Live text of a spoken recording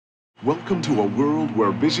Welcome to a world where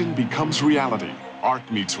vision becomes reality, art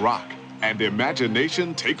meets rock, and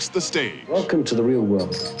imagination takes the stage. Welcome to the real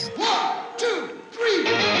world. 1, 2, 3.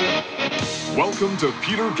 Welcome to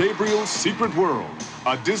Peter Gabriel's Secret World,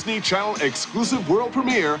 a Disney Channel exclusive world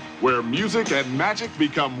premiere where music and magic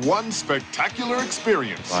become one spectacular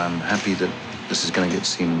experience. I'm happy that this is going to get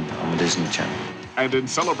seen on the Disney Channel. And in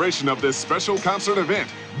celebration of this special concert event,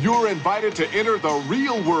 you're invited to enter the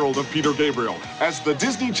real world of Peter Gabriel as the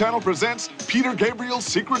Disney Channel presents Peter Gabriel's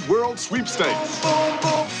Secret World Sweepstakes.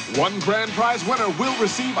 One grand prize winner will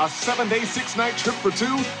receive a 7-day, 6-night trip for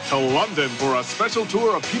two to London for a special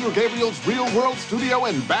tour of Peter Gabriel's Real World studio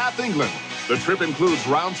in Bath, England. The trip includes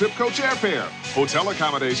round-trip coach airfare, hotel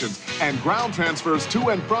accommodations, and ground transfers to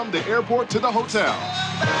and from the airport to the hotel.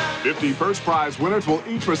 50 first prize winners will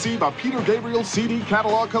each receive a Peter Gabriel CD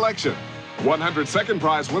catalog collection. 100 second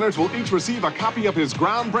prize winners will each receive a copy of his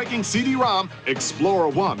groundbreaking CD-ROM, Explorer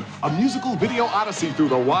 1, a musical video odyssey through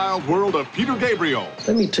the wild world of Peter Gabriel.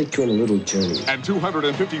 Let me take you on a little journey. And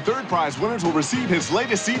 250 third prize winners will receive his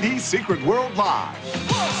latest CD, Secret World Live.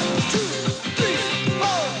 1, 2, 3,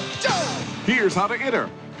 4, jump! Here's how to enter.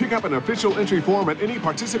 Pick up an official entry form at any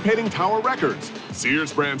participating Tower Records,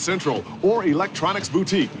 Sears Brand Central, or Electronics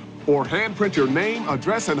Boutique. Or handprint your name,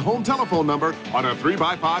 address, and home telephone number on a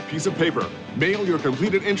 3x5 piece of paper. Mail your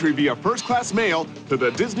completed entry via first-class mail to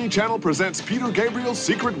the Disney Channel presents Peter Gabriel's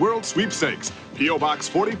Secret World Sweepstakes. P.O. Box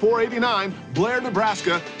 4489, Blair,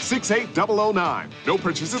 Nebraska 68009. No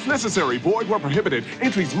purchases necessary. Void where prohibited.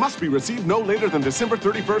 Entries must be received no later than December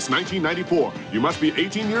 31st, 1994. You must be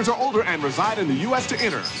 18 years or older and reside in the U.S. to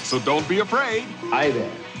enter. So don't be afraid. Hi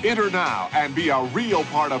there. Enter now and be a real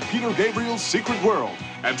part of Peter Gabriel's Secret World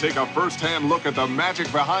and take a first-hand look at the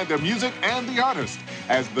magic behind the music and the artist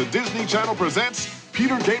as the Disney Channel presents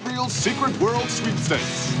Peter Gabriel's Secret World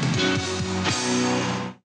Sweepstakes.